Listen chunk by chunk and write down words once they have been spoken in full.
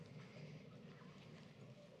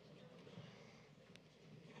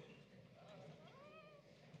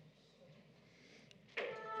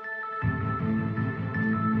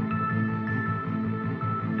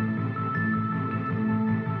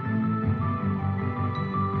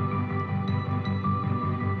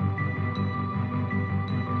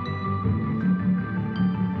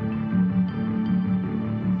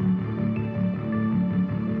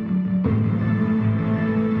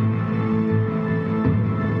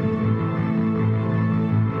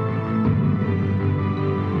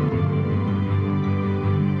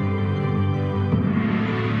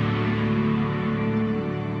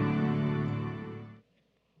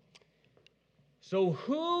So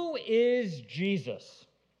who is Jesus?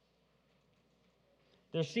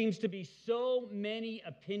 There seems to be so many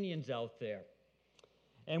opinions out there.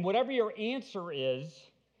 And whatever your answer is,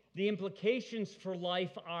 the implications for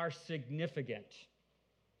life are significant.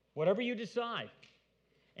 Whatever you decide.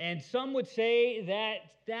 And some would say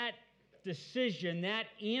that decision, that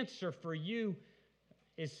answer for you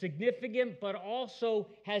is significant, but also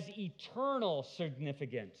has eternal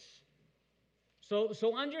significance.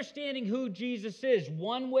 So understanding who Jesus is,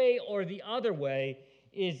 one way or the other way,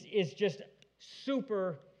 is just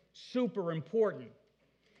super, super important.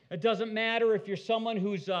 It doesn't matter if you're someone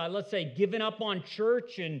who's, let's say, given up on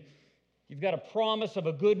church and you've got a promise of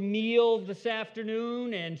a good meal this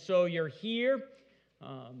afternoon, and so you're here.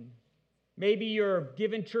 Maybe you're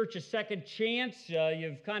giving church a second chance.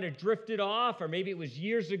 You've kind of drifted off, or maybe it was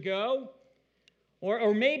years ago.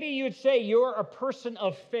 Or maybe you'd say you're a person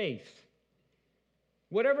of faith.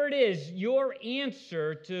 Whatever it is, your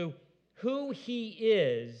answer to who he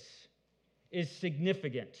is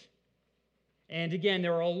significant. And again,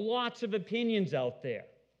 there are lots of opinions out there.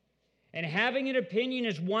 And having an opinion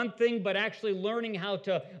is one thing, but actually learning how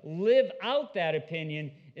to live out that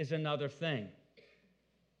opinion is another thing.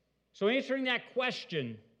 So answering that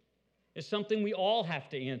question is something we all have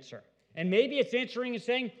to answer. And maybe it's answering and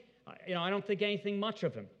saying, I don't think anything much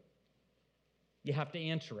of him. You have to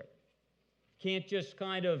answer it. Can't just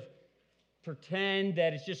kind of pretend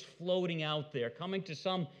that it's just floating out there, coming to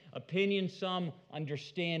some opinion, some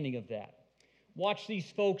understanding of that. Watch these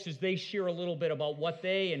folks as they share a little bit about what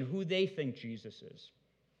they and who they think Jesus is.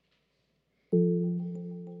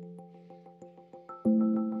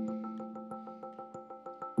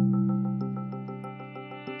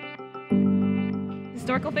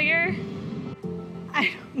 Historical figure?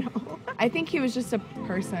 I don't know. I think he was just a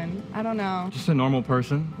person. I don't know. Just a normal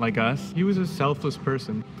person like us. He was a selfless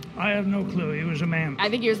person. I have no clue. He was a man. I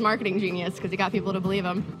think he was a marketing genius because he got people to believe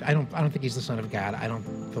him. I don't think he's the son of God. I don't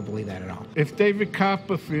believe that at all. If David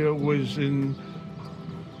Copperfield was in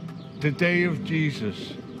the day of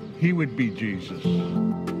Jesus, he would be Jesus.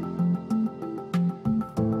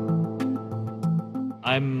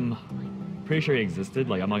 I'm pretty sure he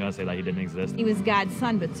existed. I'm not going to say that he didn't exist. He was God's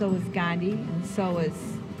son, but so was Gandhi, and so was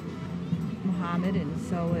Muhammad, and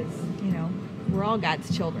so was, we're all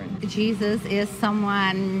God's children. Jesus is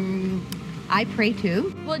someone I pray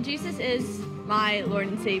to. Well, Jesus is my Lord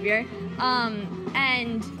and Savior.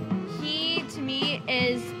 And he, to me,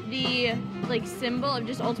 is the symbol of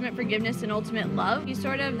just ultimate forgiveness and ultimate love. He's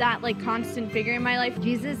sort of that constant figure in my life.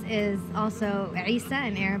 Jesus is also Isa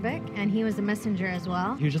in Arabic, and he was a messenger as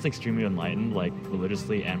well. He was just extremely enlightened,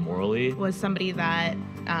 religiously and morally. Was somebody that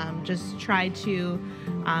just tried to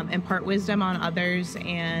impart wisdom on others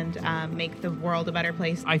and make the world a better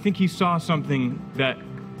place. I think he saw something that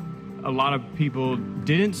a lot of people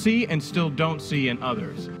didn't see and still don't see in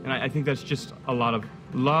others. And I think that's just a lot of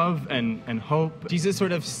love and hope. Jesus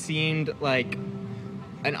sort of seemed like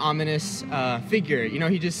an ominous figure.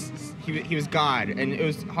 He was God, and it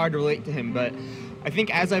was hard to relate to him. But I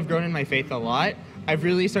think as I've grown in my faith a lot, I've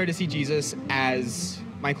really started to see Jesus as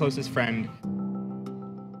my closest friend.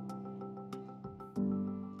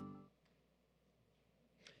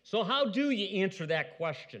 So how do you answer that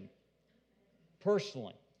question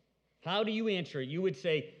personally? How do you answer it? You would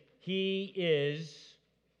say, he is,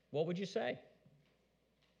 what would you say?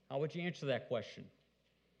 How would you answer that question?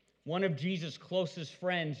 One of Jesus' closest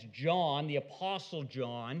friends, John, the Apostle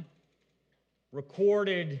John,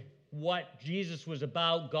 recorded what Jesus was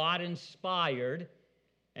about, God inspired.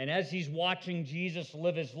 And as he's watching Jesus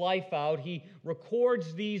live his life out, he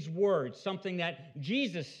records these words, something that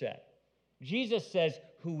Jesus said. Jesus says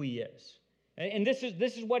who he is. And this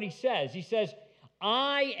is what he says. He says,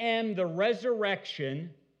 I am the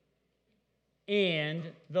resurrection and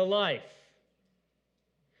the life.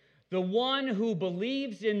 The one who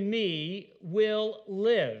believes in me will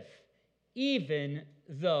live, even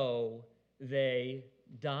though they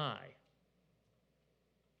die.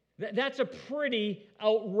 That's a pretty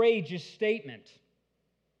outrageous statement.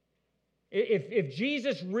 If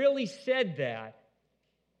Jesus really said that,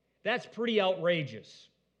 that's pretty outrageous.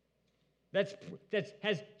 That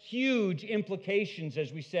has huge implications,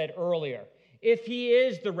 as we said earlier. If he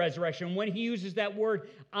is the resurrection, when he uses that word,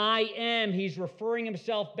 I am, he's referring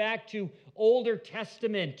himself back to Older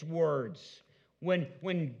Testament words.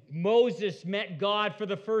 When Moses met God for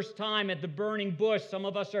the first time at the burning bush, some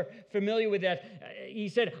of us are familiar with that, he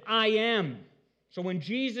said, I am. So when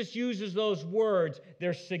Jesus uses those words,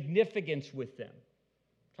 there's significance with them.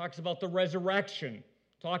 Talks about the resurrection,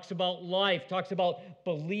 talks about life, talks about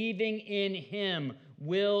believing in him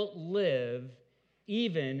will live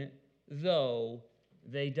even though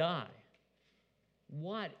they die.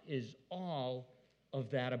 What is all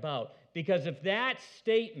of that about? Because if that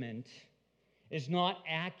statement is not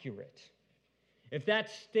accurate, if that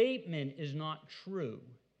statement is not true,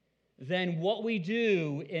 then what we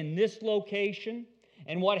do in this location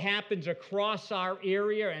and what happens across our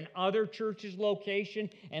area and other churches' location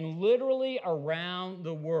and literally around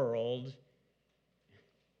the world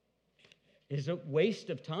is a waste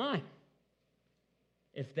of time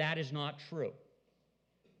if that is not true.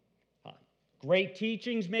 Great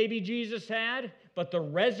teachings maybe Jesus had, but the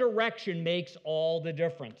resurrection makes all the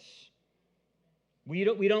difference.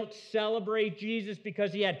 We don't celebrate Jesus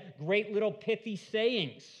because he had great little pithy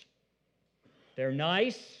sayings. They're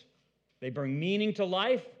nice. They bring meaning to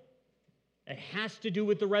life. It has to do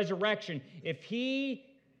with the resurrection. If he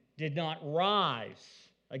did not rise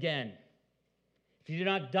again, if he did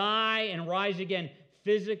not die and rise again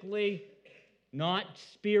physically, not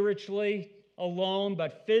spiritually alone,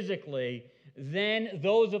 but physically, then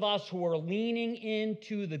those of us who are leaning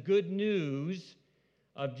into the good news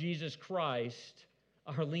of Jesus Christ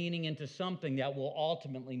are leaning into something that will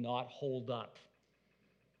ultimately not hold up.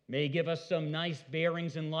 May give us some nice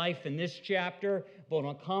bearings in life in this chapter, but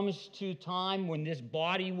when it comes to time when this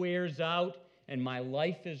body wears out and my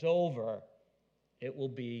life is over, it will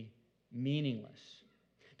be meaningless.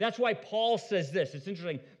 That's why Paul says this. It's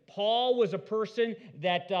interesting. Paul was a person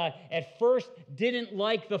that at first didn't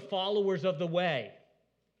like the followers of the way,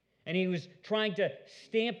 and he was trying to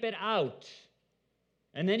stamp it out.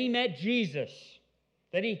 And then he met Jesus.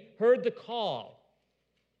 Then he heard the call,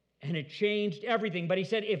 and it changed everything. But he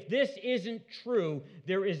said, if this isn't true,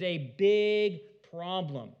 there is a big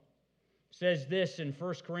problem. It says this in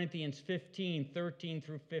 1 Corinthians 15, 13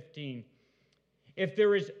 through 15. If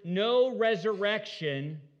there is no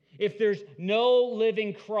resurrection, if there's no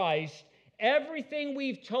living Christ, everything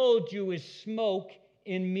we've told you is smoke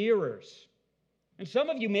and mirrors. And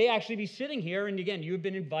some of you may actually be sitting here, and again, you've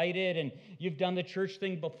been invited, and you've done the church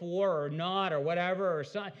thing before, or not, or whatever, or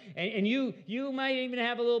something, and you might even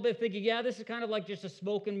have a little bit thinking, yeah, this is kind of like just a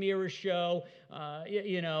smoke and mirrors show.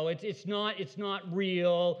 It's not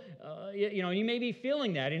real. You may be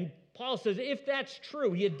feeling that. And Paul says, if that's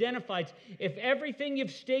true, he identifies, if everything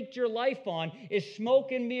you've staked your life on is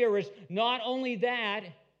smoke and mirrors, not only that,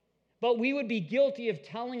 but we would be guilty of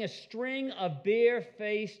telling a string of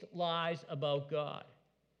bare-faced lies about God.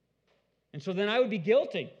 And so then I would be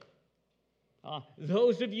guilty.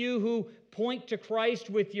 Those of you who point to Christ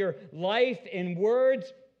with your life and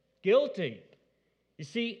words, guilty. You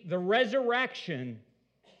see, the resurrection,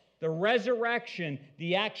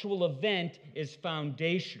 the actual event is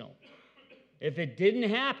foundational. If it didn't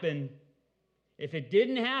happen,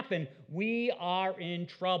 we are in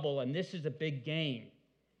trouble, and this is a big game.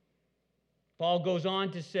 Paul goes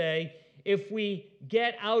on to say, if we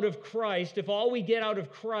get out of Christ, if all we get out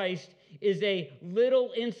of Christ is a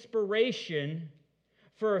little inspiration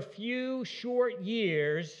for a few short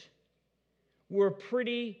years, we're a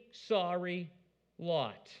pretty sorry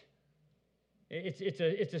lot.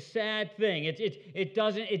 It's a sad thing. It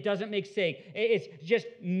doesn't make sense. It's just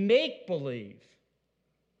make believe.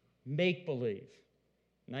 Make believe.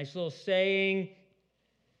 Nice little saying.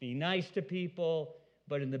 Be nice to people.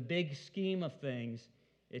 But in the big scheme of things,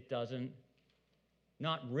 it doesn't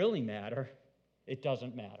not really matter. It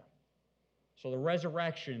doesn't matter. So the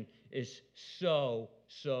resurrection is so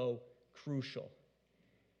crucial.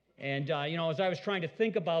 And, as I was trying to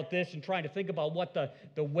think about this and trying to think about what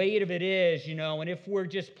the weight of it is, and if we're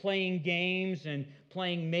just playing games and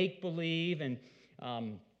playing make-believe and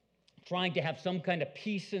trying to have some kind of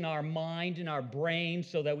peace in our mind and our brain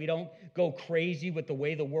so that we don't go crazy with the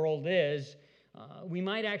way the world is, we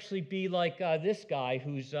might actually be like this guy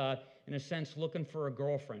who's, in a sense, looking for a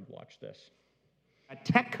girlfriend. Watch this. A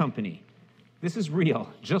tech company, this is real,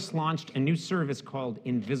 just launched a new service called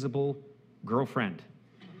Invisible Girlfriend.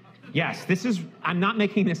 Yes, I'm not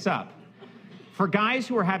making this up. For guys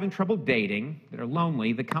who are having trouble dating, that are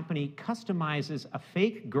lonely, the company customizes a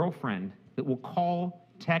fake girlfriend that will call,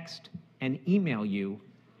 text, and email you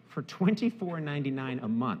for $24.99 a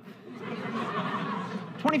month.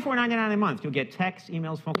 $24.99 a month. You'll get texts,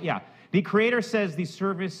 emails, phone. Yeah. The creator says the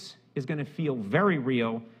service is going to feel very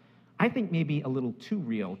real. I think maybe a little too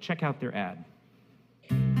real. Check out their ad.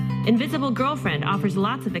 Invisible Girlfriend offers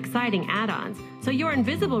lots of exciting add-ons, so your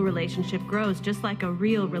invisible relationship grows just like a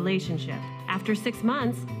real relationship. After 6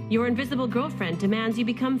 months, your Invisible Girlfriend demands you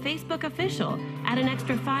become Facebook official at an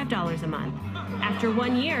extra $5 a month. After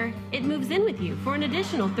 1 year, it moves in with you for an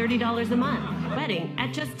additional $30 a month, wedding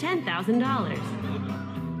at just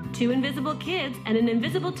 $10,000. 2 invisible kids and an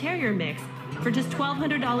invisible terrier mix for just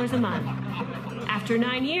 $1,200 a month. After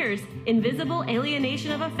 9 years, invisible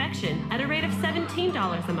alienation of affection at a rate of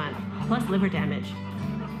 $17 a month, plus liver damage.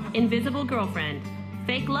 Invisible Girlfriend.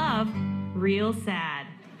 Fake love, real sad.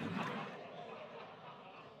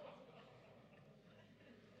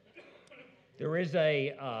 There is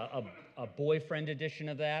a boyfriend edition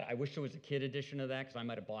of that. I wish there was a kid edition of that because I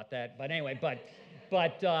might have bought that. But anyway,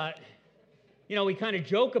 you know, we kind of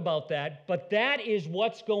joke about that, but that is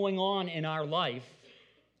what's going on in our life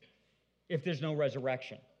if there's no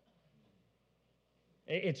resurrection.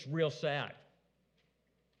 It's real sad.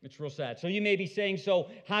 It's real sad. So you may be saying, so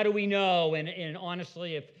how do we know? And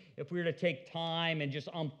honestly, if we were to take time and just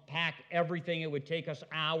unpack everything, it would take us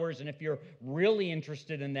hours. And if you're really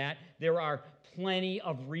interested in that, there are plenty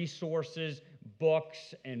of resources,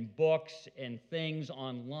 books and things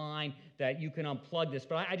online that you can unplug this.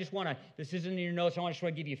 But I just want to, this isn't in your notes, I just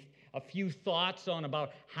want to give you a few thoughts on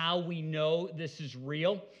about how we know this is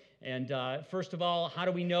real. And first of all, how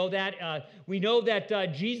do we know that? We know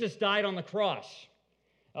that Jesus died on the cross.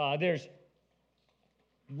 There's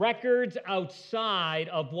records outside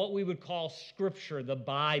of what we would call Scripture, the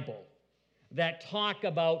Bible, that talk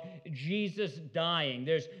about Jesus dying.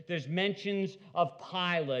 There's mentions of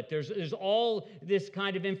Pilate. There's all this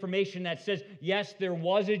kind of information that says, yes, there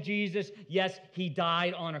was a Jesus. Yes, he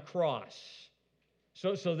died on a cross.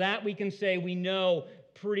 So that we can say we know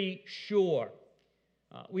pretty sure.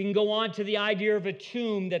 We can go on to the idea of a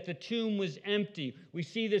tomb, that the tomb was empty. We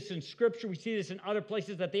see this in Scripture. We see this in other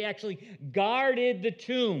places, that they actually guarded the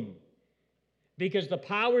tomb because the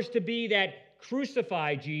powers to be that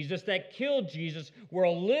crucified Jesus, that killed Jesus, were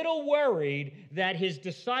a little worried that his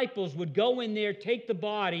disciples would go in there, take the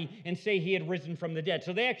body, and say he had risen from the dead.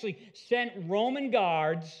 So they actually sent Roman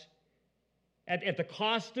guards at the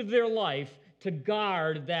cost of their life to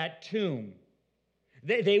guard that tomb.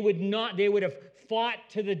 They would have fought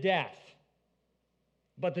to the death,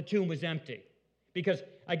 but the tomb was empty. Because,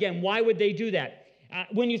 again, why would they do that?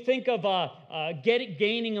 When you think of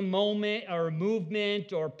gaining a moment or a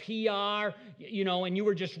movement or PR, you know, and you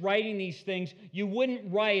were just writing these things, you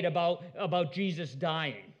wouldn't write about Jesus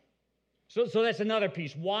dying. So that's another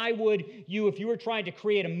piece. Why would you, if you were trying to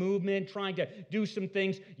create a movement, trying to do some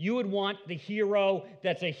things, you would want the hero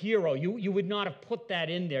that's a hero. You would not have put that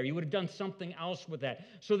in there. You would have done something else with that.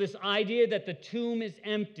 So this idea that the tomb is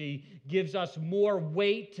empty gives us more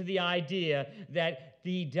weight to the idea that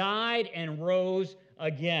he died and rose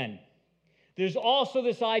again. There's also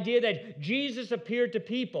this idea that Jesus appeared to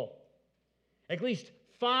people. At least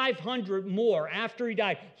 500 more after he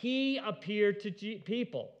died. He appeared to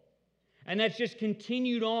people. And that's just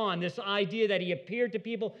continued on, this idea that he appeared to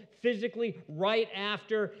people physically right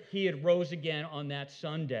after he had rose again on that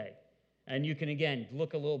Sunday. And you can, again,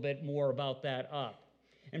 look a little bit more about that up.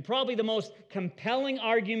 And probably the most compelling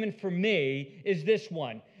argument for me is this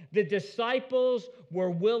one. The disciples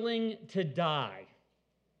were willing to die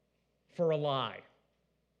for a lie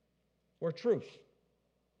or truth.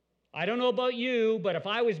 I don't know about you, but if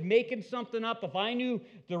I was making something up, if I knew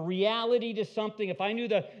the reality to something, if I knew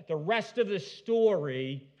the rest of the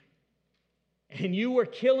story, and you were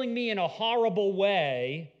killing me in a horrible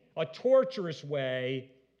way, a torturous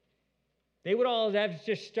way, they would all have to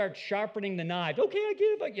just start sharpening the knives. Okay, I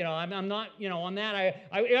give it. You know, I'm not, you know, on that.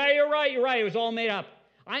 Yeah, you're right. It was all made up.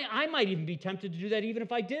 I might even be tempted to do that even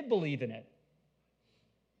if I did believe in it,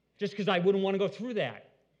 just because I wouldn't want to go through that.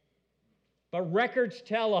 But records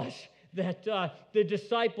tell us that the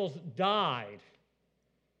disciples died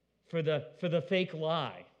for the fake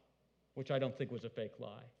lie, which I don't think was a fake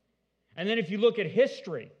lie. And then if you look at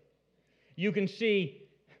history, you can see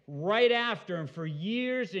right after, and for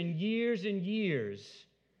years and years and years,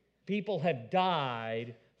 people have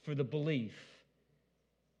died for the belief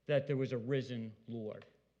that there was a risen Lord.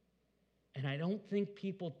 And I don't think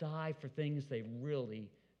people die for things they really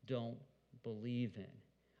don't believe in.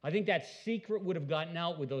 I think that secret would have gotten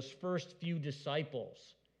out with those first few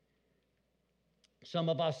disciples. Some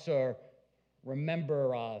of us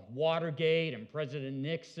remember Watergate and President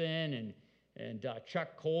Nixon, and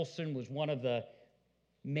Chuck Colson was one of the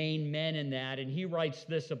main men in that, and he writes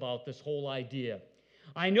this about this whole idea.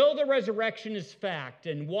 I know the resurrection is fact,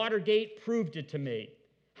 and Watergate proved it to me.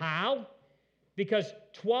 How? Because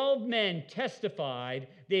 12 men testified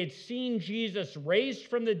they had seen Jesus raised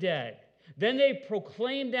from the dead. Then they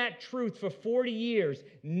proclaimed that truth for 40 years,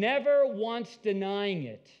 never once denying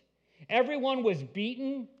it. Everyone was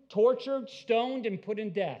beaten, tortured, stoned, and put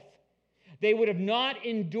in death. They would have not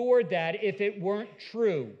endured that if it weren't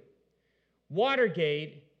true.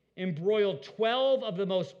 Watergate embroiled 12 of the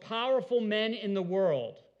most powerful men in the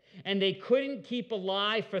world. and they couldn't keep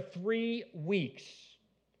alive for 3 weeks.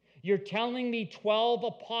 You're telling me 12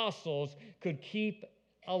 apostles could keep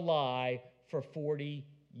alive for 40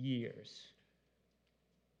 years?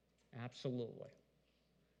 Absolutely.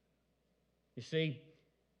 You see,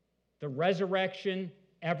 the resurrection,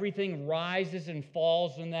 everything rises and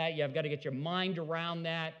falls in that. You've got to get your mind around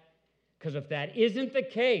that, because if that isn't the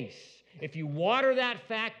case, if you water that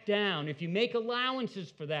fact down, if you make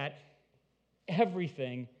allowances for that,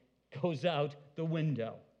 everything goes out the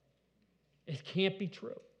window. It can't be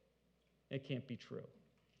true. It can't be true.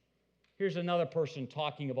 Here's another person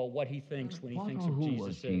talking about what he thinks when he thinks of who Jesus.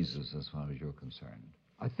 was Jesus as far as you're concerned?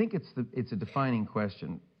 I think it's a defining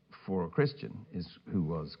question for a Christian, is who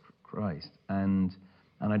was Christ. And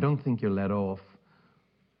I don't think you're let off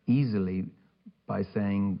easily by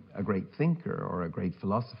saying a great thinker or a great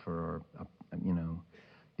philosopher, or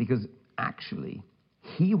because actually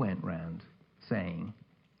he went round saying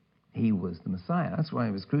he was the Messiah. That's why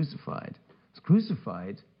he was crucified. He was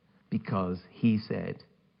crucified because he said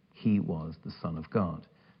he was the Son of God.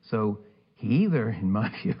 So he either, in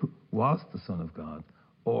my view, was the Son of God,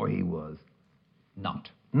 or he was not.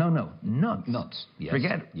 No, nuts. Nuts, yes.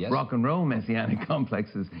 Forget rock and roll messianic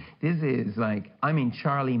complexes. This is like,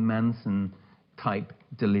 Charlie Manson type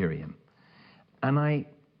delirium. And I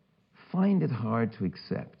find it hard to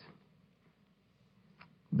accept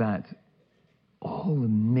that all the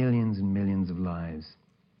millions and millions of lives,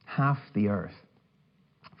 half the earth,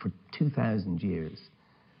 for 2,000 years,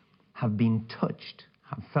 have been touched,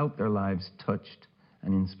 have felt their lives touched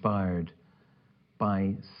and inspired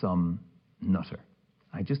by some nutter.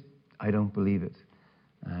 I don't believe it.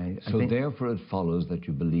 So therefore it follows that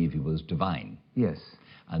you believe he was divine. Yes.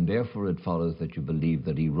 And therefore it follows that you believe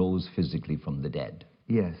that he rose physically from the dead.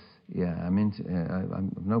 Yes, yeah, I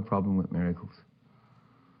have no problem with miracles.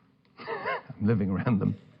 I'm living around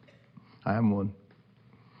them. I am one.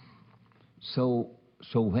 So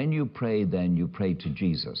when you pray, then you pray to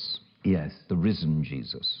Jesus. Yes. The risen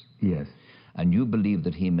Jesus. Yes. And you believe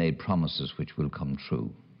that he made promises which will come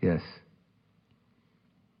true. Yes.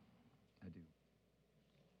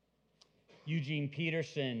 Eugene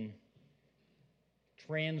Peterson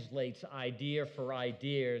translates idea for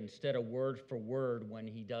idea instead of word for word when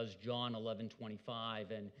he does John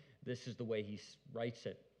 11:25, and this is the way he writes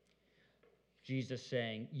it. Jesus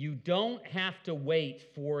saying, "You don't have to wait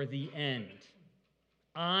for the end.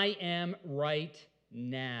 I am right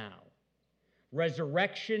now.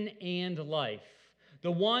 Resurrection and life.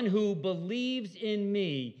 The one who believes in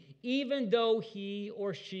me, even though he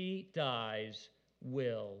or she dies,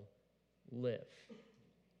 will live."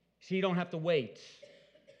 So you don't have to wait.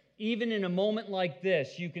 Even in a moment like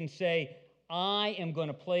this, you can say, I am going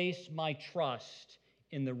to place my trust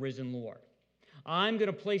in the risen Lord. I'm going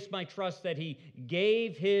to place my trust that he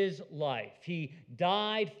gave his life. He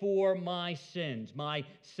died for my sins, my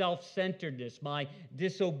self-centeredness, my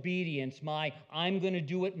disobedience, my I'm going to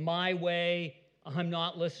do it my way, I'm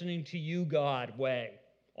not listening to you, God, way.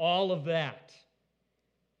 All of that.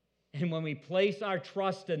 And when we place our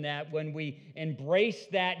trust in that, when we embrace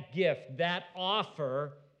that gift, that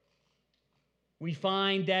offer, we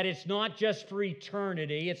find that it's not just for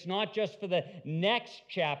eternity, it's not just for the next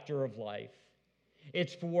chapter of life,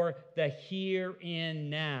 it's for the here and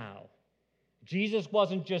now. Jesus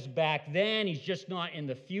wasn't just back then, he's just not in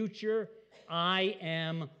the future. I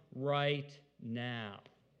am right now.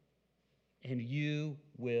 And you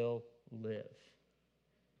will live.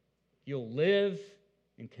 You'll live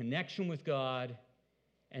in connection with God,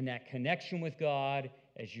 and that connection with God,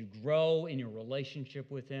 as you grow in your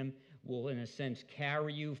relationship with him, will, in a sense,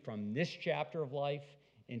 carry you from this chapter of life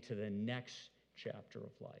into the next chapter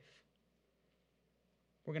of life.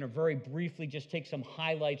 We're going to very briefly just take some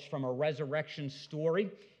highlights from a resurrection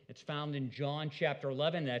story. It's found in John chapter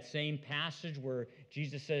 11, that same passage where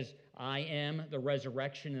Jesus says, I am the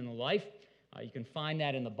resurrection and the life. You can find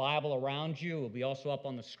that in the Bible around you. It will be also up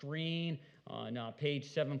on the screen on page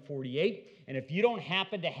 748. And if you don't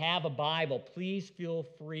happen to have a Bible, please feel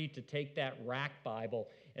free to take that Rack Bible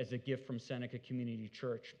as a gift from Seneca Community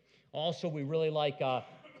Church. Also, we really like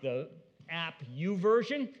the app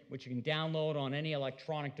YouVersion, which you can download on any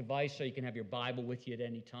electronic device so you can have your Bible with you at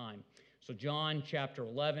any time. So John chapter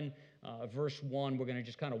 11, verse 1, we're going to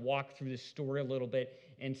just kind of walk through this story a little bit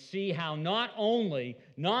and see how not only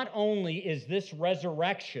is this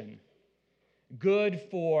resurrection good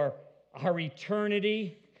for our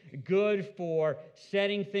eternity, good for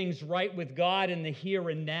setting things right with God in the here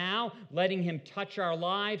and now, letting him touch our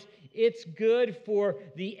lives, it's good for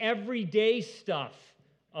the everyday stuff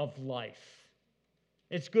of life.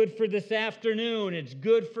 It's good for this afternoon. It's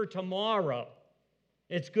good for tomorrow.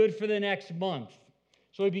 It's good for the next month.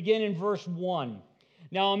 So we begin in verse 1.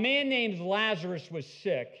 Now a man named Lazarus was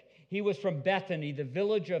sick. He was from Bethany, the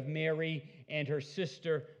village of Mary and her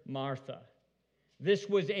sister Martha. This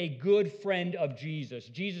was a good friend of Jesus.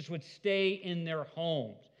 Jesus would stay in their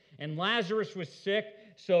homes. And Lazarus was sick,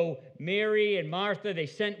 so Mary and Martha, they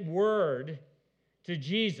sent word to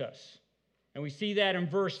Jesus. And we see that in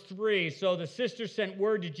verse 3. So the sisters sent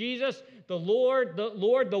word to Jesus, the Lord,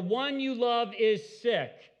 the one you love is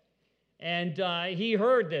sick. And he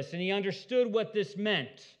heard this, and he understood what this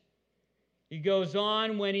meant. He goes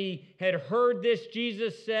on, when he had heard this,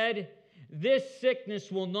 Jesus said, this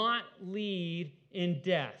sickness will not lead in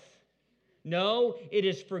death. No, it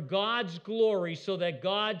is for God's glory, so that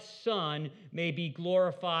God's Son may be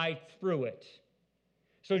glorified through it.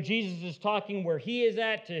 So Jesus is talking where he is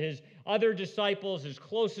at to his other disciples, his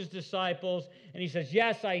closest disciples, and he says,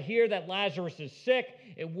 yes, I hear that Lazarus is sick.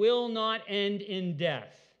 It will not end in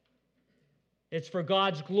death. It's for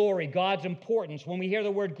God's glory, God's importance. When we hear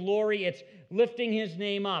the word glory, it's lifting his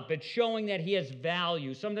name up. It's showing that he has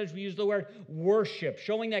value. Sometimes we use the word worship,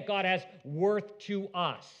 showing that God has worth to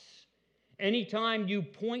us. Anytime you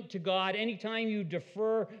point to God, anytime you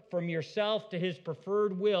defer from yourself to his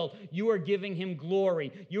preferred will, you are giving him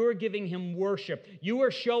glory. You are giving him worship. You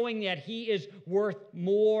are showing that he is worth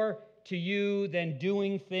more to you than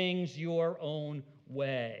doing things your own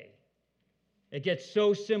way. It gets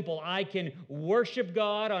so simple. I can worship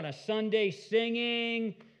God on a Sunday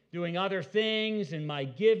singing, doing other things in my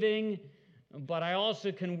giving, but I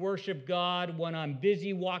also can worship God when I'm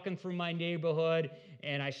busy walking through my neighborhood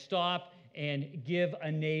and I stop and give a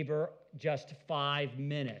neighbor just 5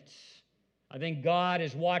 minutes. I think God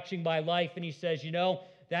is watching my life and he says, you know,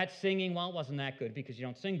 that singing, well, it wasn't that good because you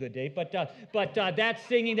don't sing good, Dave, but that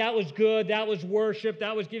singing, that was good, that was worship,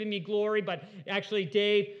 that was giving me glory, but actually,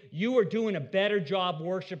 Dave, you were doing a better job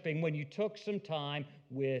worshiping when you took some time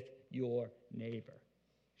with your neighbor,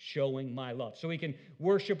 showing my love. So we can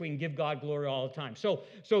worship, we can give God glory all the time. So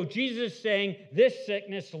Jesus is saying this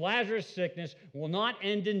sickness, Lazarus' sickness, will not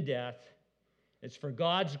end in death. It's for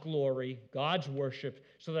God's glory, God's worship,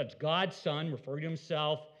 so that God's Son, referring to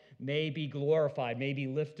himself, may be glorified, may be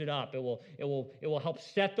lifted up. It will help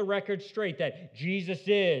set the record straight that Jesus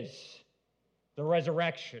is the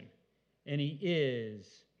resurrection and he is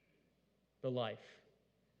the life.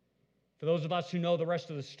 For those of us who know the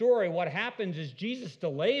rest of the story, what happens is Jesus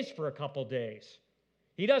delays for a couple days.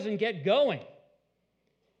 He doesn't get going.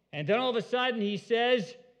 And then all of a sudden he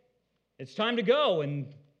says, it's time to go. And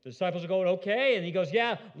the disciples are going, okay. And he goes,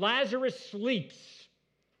 yeah, Lazarus sleeps.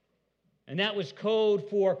 And that was code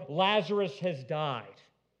for Lazarus has died.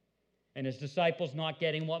 And his disciples, not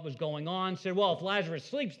getting what was going on, said, well, if Lazarus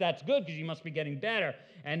sleeps, that's good because he must be getting better.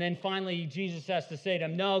 And then finally, Jesus has to say to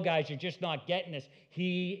them, no, guys, you're just not getting this.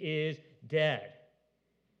 He is dead.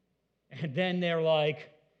 And then they're like,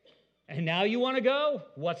 and now you want to go?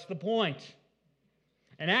 What's the point?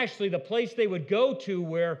 And actually, the place they would go to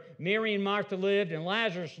where Mary and Martha lived and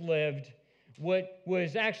Lazarus lived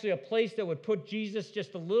was actually a place that would put Jesus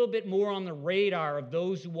just a little bit more on the radar of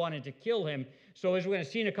those who wanted to kill him. So as we're going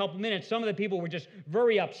to see in a couple minutes, some of the people were just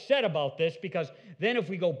very upset about this because then if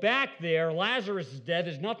we go back there, Lazarus is dead,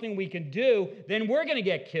 there's nothing we can do, then we're going to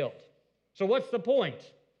get killed. So what's the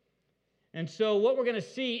point? And so what we're going to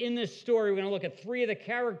see in this story, we're going to look at 3 of the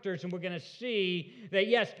characters and we're going to see that,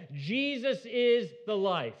 yes, Jesus is the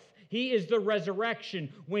life. He is the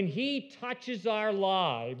resurrection. When he touches our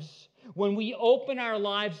lives, when we open our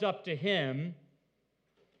lives up to him,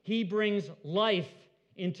 he brings life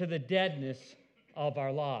into the deadness of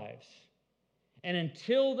our lives. And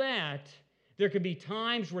until that, there can be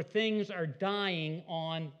times where things are dying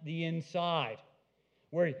on the inside.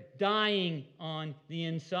 We're dying on the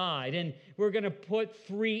inside. And we're going to put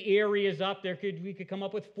 3 areas up there. We could come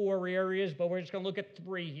up with 4 areas, but we're just going to look at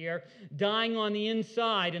 3 here. Dying on the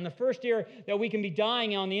inside. And the first area that we can be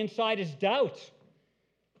dying on the inside is doubt.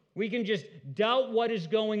 We can just doubt what is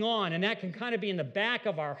going on, and that can kind of be in the back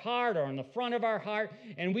of our heart or in the front of our heart,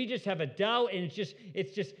 and we just have a doubt, and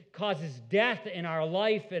it just causes death in our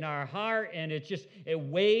life, in our heart, and it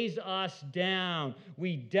weighs us down.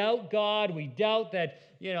 We doubt God. We doubt that,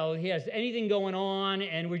 he has anything going on,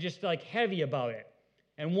 and we're just like heavy about it.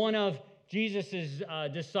 And one of Jesus'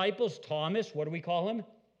 disciples, Thomas, what do we call him?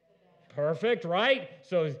 Perfect, right?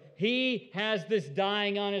 So he has this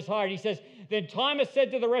dying on his heart. He says, then Thomas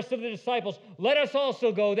said to the rest of the disciples, let us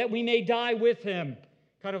also go that we may die with him.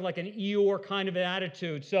 Kind of like an Eeyore kind of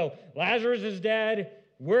attitude. So Lazarus is dead.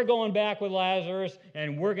 We're going back with Lazarus,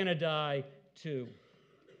 and we're going to die too.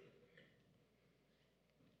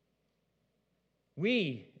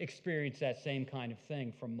 We experience that same kind of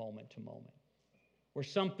thing from moment to moment, where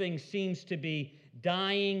something seems to be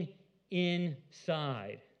dying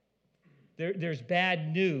inside. There's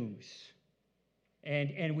bad news,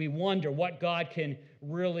 and we wonder what God can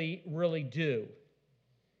really, really do.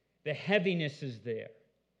 The heaviness is there.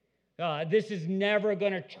 This is never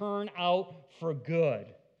going to turn out for good.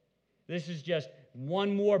 This is just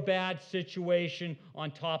one more bad situation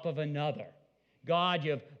on top of another. God,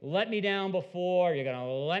 you've let me down before, you're going to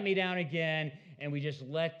let me down again, and we just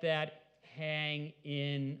let that hang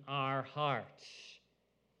in our hearts.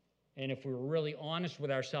 And if we were really honest with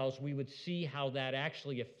ourselves, we would see how that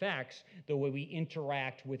actually affects the way we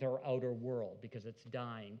interact with our outer world, because it's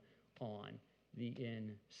dying on the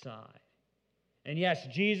inside. And yes,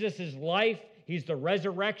 Jesus is life. He's the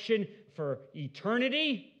resurrection for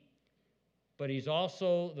eternity, but he's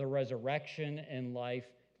also the resurrection and life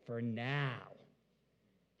for now.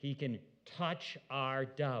 He can touch our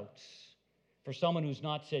doubts. For someone who's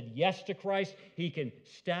not said yes to Christ, he can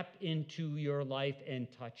step into your life and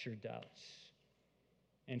touch your doubts.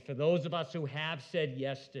 And for those of us who have said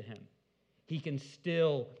yes to him, he can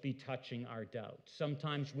still be touching our doubts.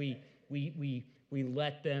 Sometimes we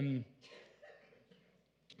let them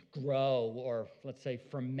grow, or let's say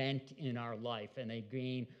ferment in our life, and they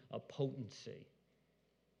gain a potency.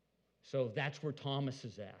 So that's where Thomas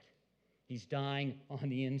is at. He's dying on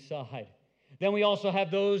the inside. Then we also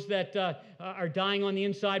have those that are dying on the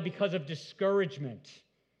inside because of discouragement.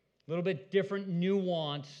 A little bit different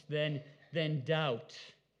nuance than doubt.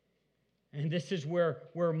 And this is where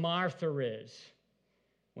Martha is.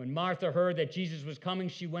 When Martha heard that Jesus was coming,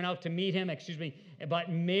 she went out to meet him, but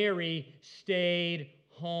Mary stayed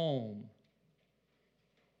home.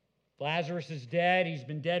 Lazarus is dead. He's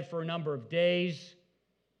been dead for a number of days,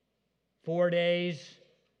 4 days.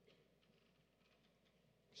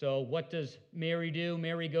 So what does Mary do?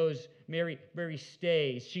 Mary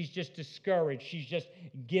stays. She's just discouraged. She's just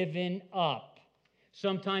given up.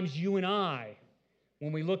 Sometimes you and I,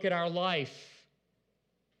 when we look at our life,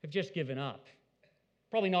 have just given up.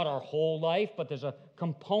 Probably not our whole life, but there's a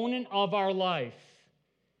component of our life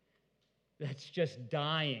that's just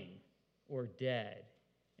dying or dead,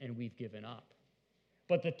 and we've given up.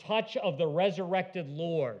 But the touch of the resurrected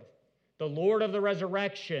Lord, the Lord of the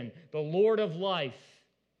resurrection, the Lord of life,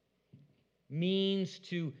 means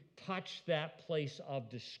to touch that place of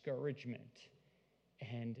discouragement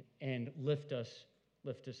and lift us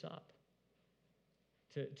up,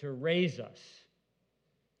 to raise us,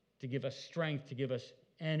 to give us strength, to give us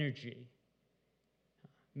energy.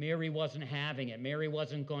 Mary wasn't having it. Mary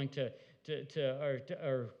wasn't going to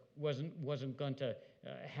wasn't going to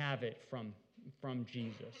have it from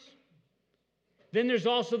Jesus. Then there's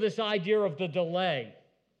also this idea of the delay.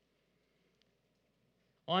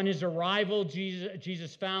 On his arrival,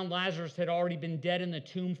 Jesus found Lazarus had already been dead in the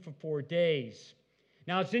tomb for 4 days.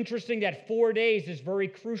 Now, it's interesting that 4 days is very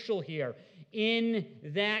crucial here. In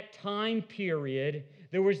that time period,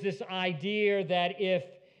 there was this idea that if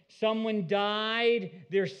someone died,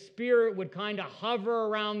 their spirit would kind of hover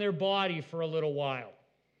around their body for a little while.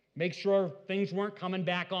 Make sure things weren't coming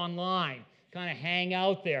back online, kind of hang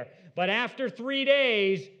out there. But after 3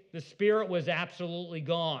 days, the spirit was absolutely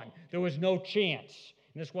gone. There was no chance.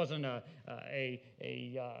 And this wasn't a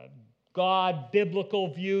God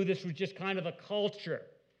biblical view. This was just kind of a culture.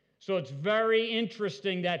 So it's very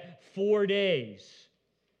interesting that 4 days.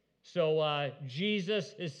 So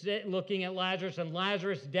Jesus is looking at Lazarus, and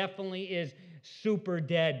Lazarus definitely is super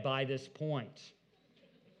dead by this point.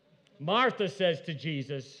 Martha says to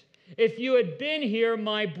Jesus, "If you had been here,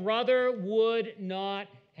 my brother would not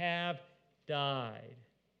have died."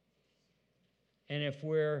 And if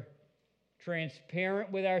we're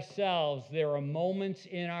transparent with ourselves, there are moments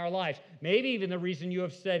in our lives, maybe even the reason you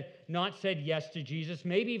have not said yes to Jesus,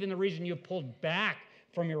 maybe even the reason you've pulled back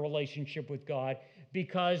from your relationship with God,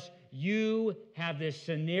 because you have this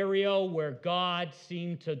scenario where God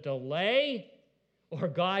seemed to delay or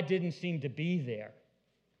God didn't seem to be there.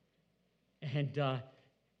 And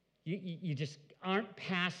you just aren't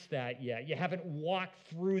past that yet. You haven't walked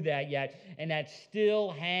through that yet, and that still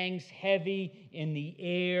hangs heavy in the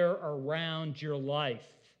air around your life.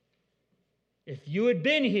 If you had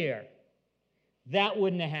been here, that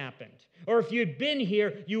wouldn't have happened. Or if you'd been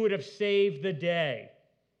here, you would have saved the day,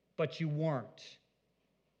 but you weren't.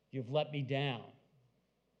 You've let me down.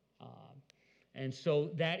 And so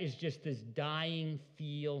that is just this dying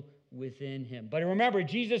feel within him. But remember,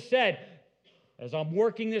 Jesus said, as I'm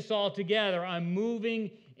working this all together, I'm moving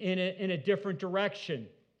in a different direction.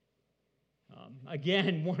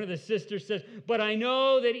 Again, one of the sisters says, but I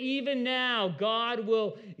know that even now God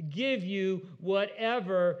will give you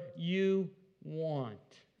whatever you want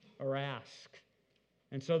or ask.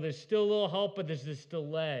 And so there's still a little hope, but there's this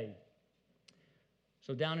delay.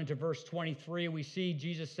 So down into verse 23, we see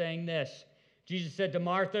Jesus saying this. Jesus said to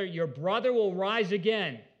Martha, your brother will rise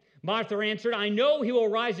again. Martha answered, I know he will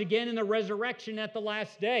rise again in the resurrection at the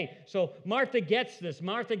last day. So Martha gets this.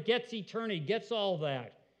 Martha gets eternity, gets all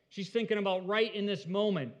that. She's thinking about right in this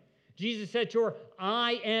moment. Jesus said to her,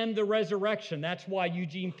 I am the resurrection. That's why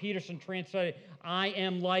Eugene Peterson translated, I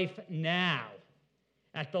am life now.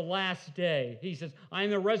 At the last day, he says, I am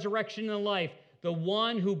the resurrection and life. The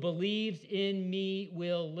one who believes in me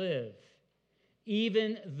will live,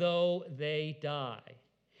 even though they die.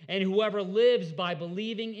 And whoever lives by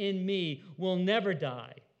believing in me will never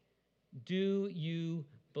die. Do you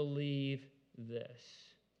believe this?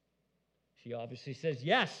 She obviously says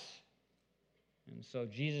yes. And so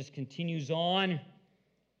Jesus continues on,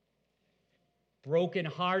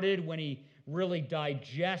 brokenhearted when he really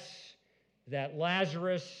digests that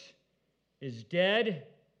Lazarus is dead.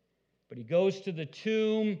 But he goes to the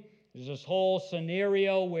tomb. There's this whole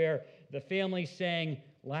scenario where the family's saying,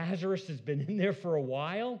 Lazarus has been in there for a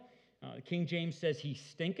while. King James says he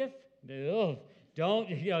stinketh. Ugh, don't,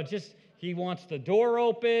 just he wants the door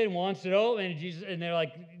open, wants it open, and they're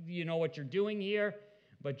like, you know what you're doing here?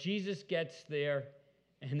 But Jesus gets there,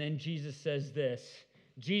 and then Jesus says this.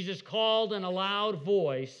 Jesus called in a loud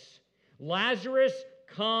voice, Lazarus,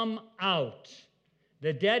 come out.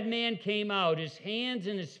 The dead man came out, his hands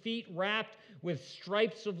and his feet wrapped with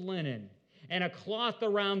stripes of linen, and a cloth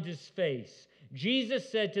around his face. Jesus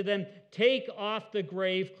said to them, take off the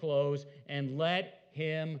grave clothes and let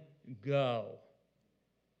him go.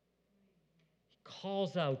 He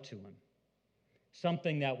calls out to him.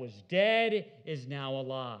 Something that was dead is now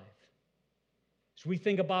alive. As we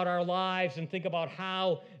think about our lives and think about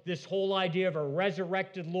how this whole idea of a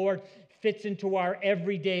resurrected Lord fits into our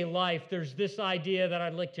everyday life, there's this idea that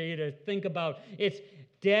I'd like you to think about. It's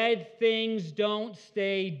dead things don't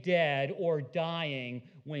stay dead or dying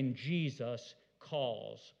when Jesus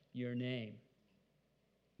calls your name.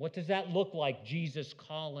 What does that look like, Jesus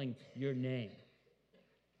calling your name?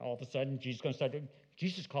 All of a sudden, Jesus is going to start to,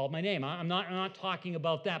 Jesus called my name. I'm not talking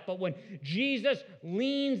about that. But when Jesus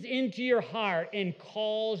leans into your heart and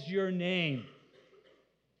calls your name,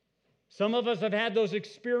 some of us have had those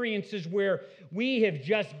experiences where we have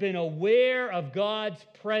just been aware of God's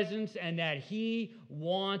presence and that He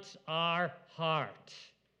wants our heart.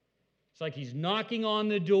 It's like He's knocking on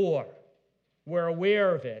the door. We're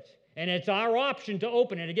aware of it. And it's our option to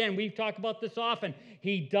open it. Again, we've talked about this often.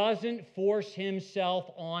 He doesn't force Himself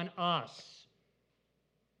on us.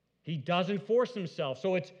 He doesn't force Himself.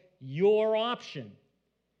 So it's your option.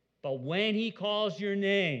 But when He calls your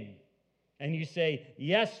name and you say,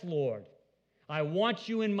 yes, Lord, I want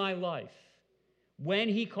you in my life. When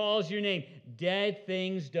He calls your name, dead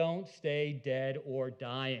things don't stay dead or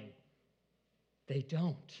dying. They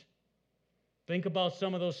don't. Think about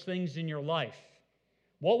some of those things in your life.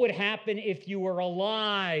 What would happen if you were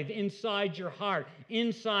alive inside your heart,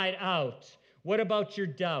 inside out? What about your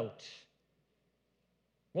doubt?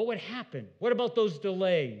 What would happen? What about those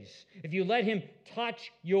delays? If you let Him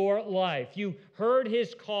touch your life, you heard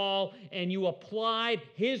His call and you applied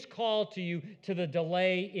His call to you to the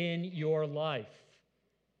delay in your life.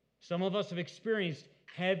 Some of us have experienced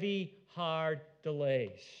heavy, hard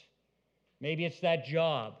delays. Maybe it's that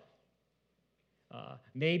job.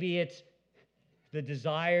 Maybe it's the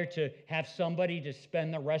desire to have somebody to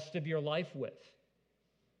spend the rest of your life with.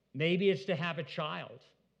 Maybe it's to have a child.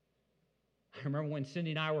 I remember when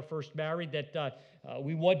Cindy and I were first married that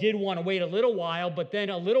we did want to wait a little while, but then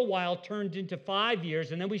a little while turned into 5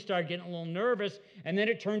 years, and then we started getting a little nervous, and then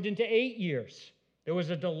it turned into 8 years. There was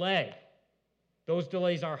a delay. Those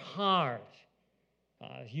delays are hard.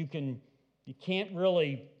 You can't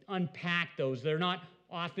really unpack those. They're not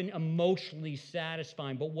often emotionally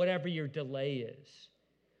satisfying, but whatever your delay is,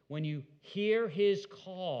 when you hear His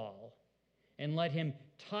call and let Him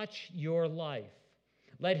touch your life,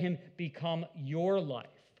 let Him become your life,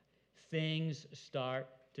 things start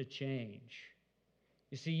to change.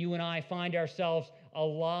 You see, you and I find ourselves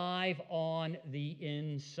alive on the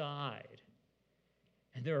inside.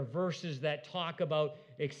 And there are verses that talk about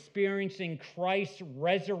experiencing Christ's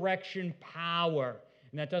resurrection power.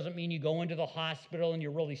 And that doesn't mean you go into the hospital and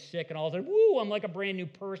you're really sick and all of a sudden, woo, I'm like a brand new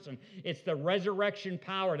person. It's the resurrection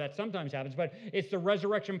power that sometimes happens, but it's the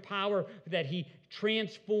resurrection power that He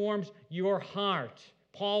transforms your heart.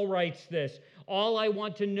 Paul writes this, all I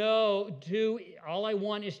want is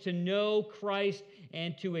to know Christ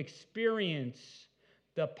and to experience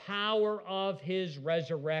the power of his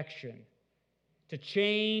resurrection, to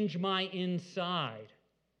change my inside,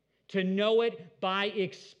 to know it by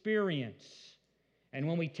experience. And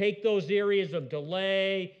when we take those areas of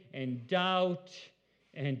delay and doubt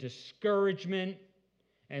and discouragement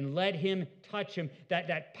and let him touch him,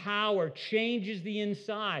 that power changes the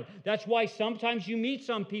inside. That's why sometimes you meet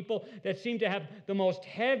some people that seem to have the most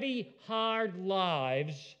heavy, hard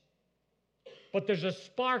lives, but there's a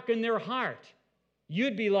spark in their heart.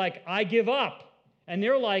 You'd be like, I give up. And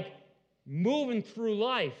they're like moving through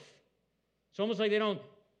life. It's almost like they don't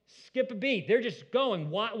skip a beat. They're just going.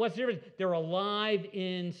 What's the difference? They're alive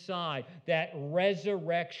inside. That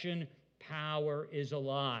resurrection power is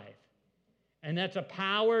alive. And that's a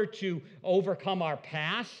power to overcome our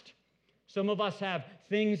past. Some of us have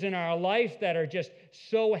things in our life that are just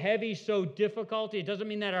so heavy, so difficult. It doesn't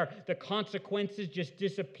mean that the consequences just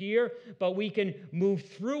disappear, but we can move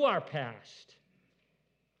through our past.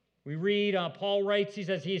 We read, Paul writes, he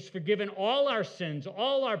says, he's forgiven all our sins,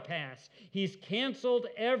 all our past. He's canceled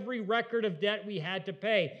every record of debt we had to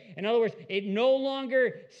pay. In other words, it no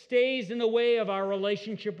longer stays in the way of our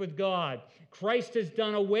relationship with God. Christ has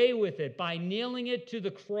done away with it by nailing it to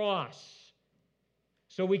the cross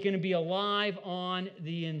so we can be alive on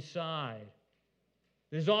the inside.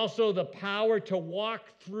 There's also the power to walk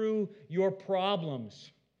through your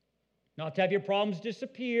problems. Not to have your problems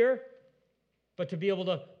disappear, but to be able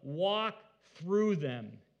to walk through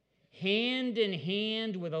them, hand in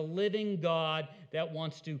hand with a living God that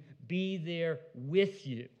wants to be there with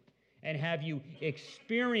you and have you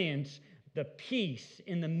experience the peace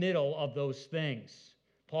in the middle of those things.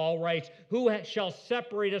 Paul writes, who shall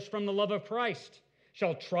separate us from the love of Christ?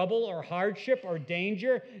 Shall trouble or hardship or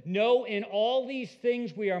danger? No, in all these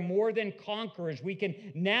things we are more than conquerors. We can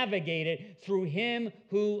navigate it through him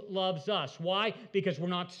who loves us. Why? Because we're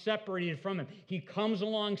not separated from him. He comes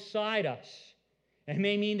alongside us. It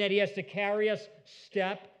may mean that he has to carry us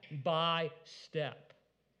step by step.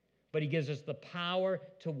 But he gives us the power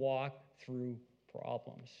to walk through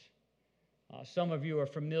problems. Some of you are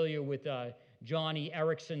familiar with Johnny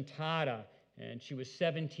Erickson Tada. And she was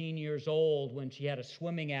 17 years old when she had a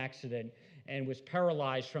swimming accident and was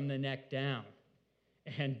paralyzed from the neck down.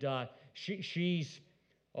 And she's,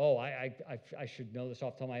 I should know this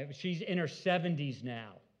off the top of my head. She's in her 70s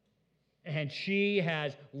now. And she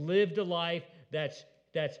has lived a life that's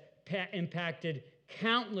impacted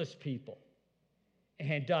countless people.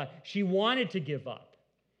 And she wanted to give up.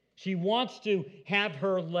 She wants to have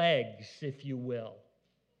her legs, if you will.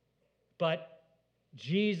 But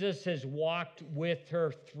Jesus has walked with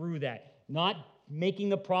her through that, not making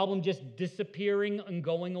the problem just disappearing and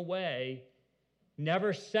going away,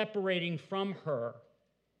 never separating from her,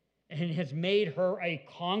 and has made her a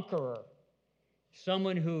conqueror,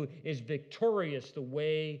 someone who is victorious the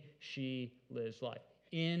way she lives life,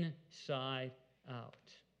 inside out.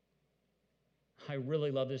 I really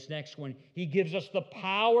love this next one. He gives us the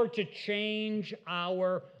power to change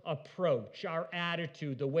our approach, our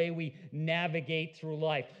attitude, the way we navigate through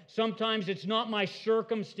life. Sometimes it's not my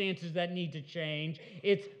circumstances that need to change.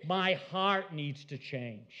 It's my heart needs to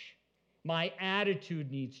change. My attitude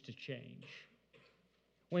needs to change.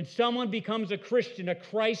 When someone becomes a Christian, a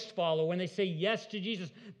Christ follower, when they say yes to Jesus,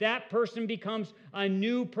 that person becomes a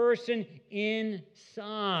new person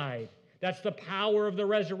inside. That's the power of the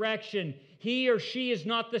resurrection. He or she is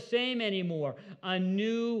not the same anymore. A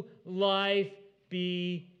new life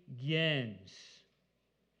begins.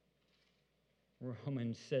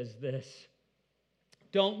 Romans says this.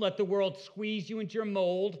 Don't let the world squeeze you into your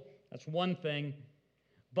mold. That's one thing.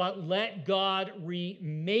 But let God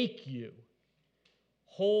remake you.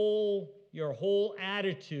 Your whole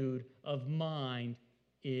attitude of mind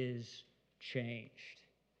is changed.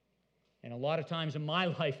 And a lot of times in my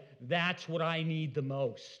life, that's what I need the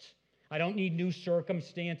most. I don't need new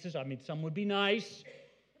circumstances. I mean, some would be nice.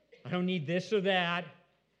 I don't need this or that.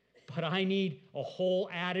 But I need a whole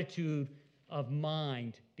attitude of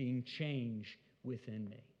mind being changed within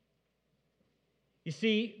me. You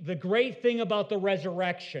see, the great thing about the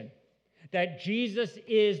resurrection, that Jesus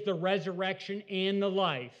is the resurrection and the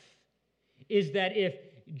life, is that if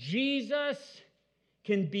Jesus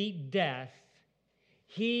can beat death,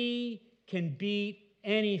 he can beat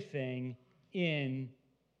anything in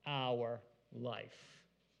our life.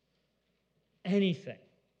 Anything.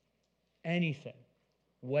 Anything.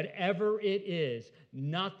 Whatever it is,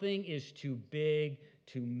 nothing is too big,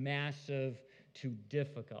 too massive, too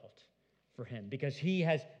difficult for him, because he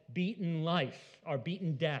has beaten life, or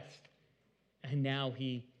beaten death, and now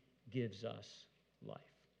he gives us life.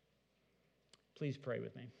 Please pray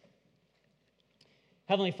with me.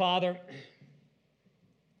 Heavenly Father,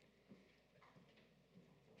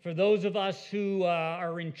 for those of us who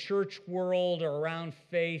are in church world or around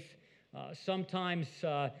faith, sometimes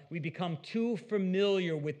we become too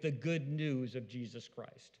familiar with the good news of Jesus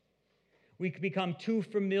Christ. We become too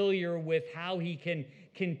familiar with how he can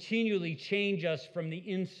continually change us from the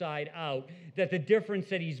inside out, that the difference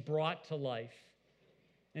that he's brought to life.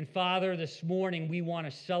 And Father, this morning we want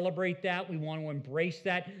to celebrate that. We want to embrace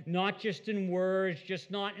that, not just in words, just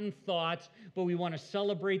not in thoughts, but we want to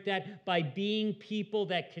celebrate that by being people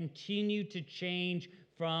that continue to change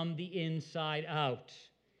from the inside out,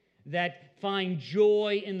 that find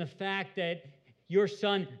joy in the fact that your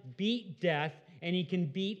Son beat death and he can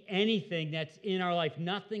beat anything that's in our life.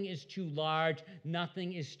 Nothing is too large,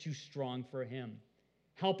 nothing is too strong for him.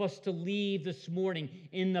 Help us to leave this morning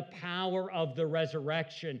in the power of the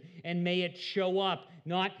resurrection, and may it show up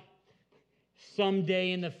not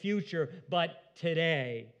someday in the future, but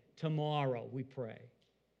today, tomorrow, we pray.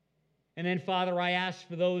 And then, Father, I ask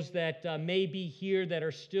for those that may be here that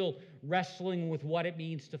are still wrestling with what it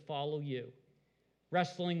means to follow you,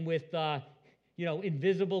 wrestling with,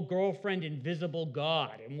 invisible girlfriend, invisible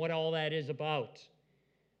God, and what all that is about.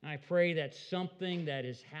 And I pray that something that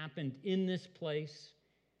has happened in this place,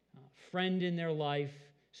 friend in their life,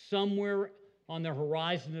 somewhere on the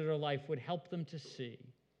horizon of their life, would help them to see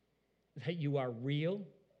that you are real.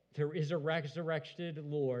 There is a resurrected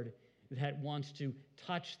Lord that wants to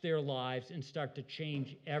touch their lives and start to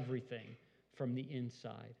change everything from the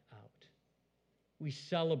inside out. We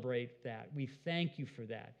celebrate that. We thank you for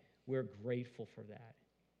that. We're grateful for that.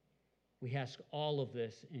 We ask all of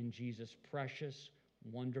this in Jesus' precious,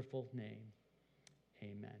 wonderful name.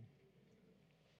 Amen.